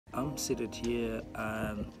I'm seated here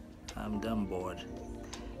and I'm damn bored,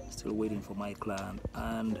 still waiting for my client,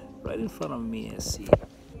 and right in front of me I see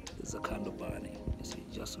there's a candle burning, you see,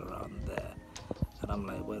 just around there, and I'm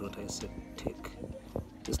like, why don't I take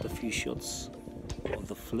just a few shots of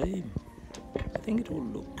the flame? I think it will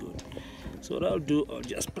look good. So what I'll do, I'll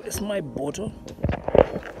just place my bottle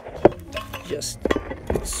just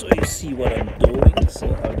so you see what I'm doing. So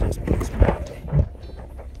I'll just place my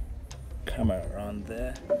camera around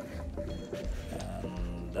there,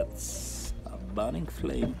 and that's a burning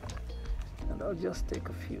flame, and I'll just take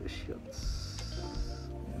a few shots.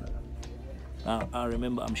 Now I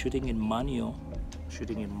remember I'm shooting in manual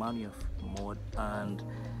mode, and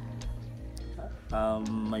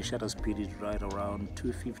my shutter speed is right around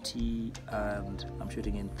 250, and I'm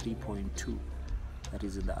shooting in 3.2, that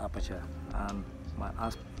is in the aperture, and my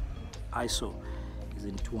ISO is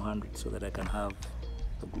in 200, so that I can have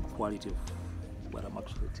a good quality of what I'm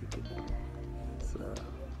actually taking. So,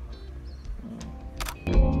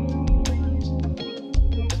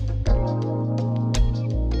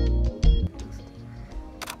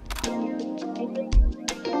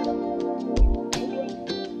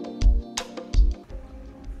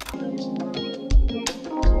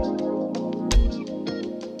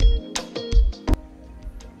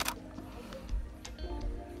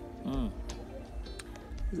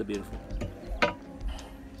 these are beautiful.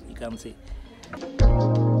 You can see.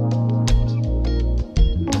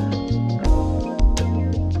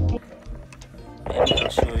 Maybe I'll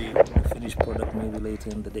show you the finished product maybe later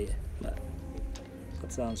in the day. But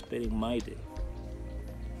that's how I'm spending my day.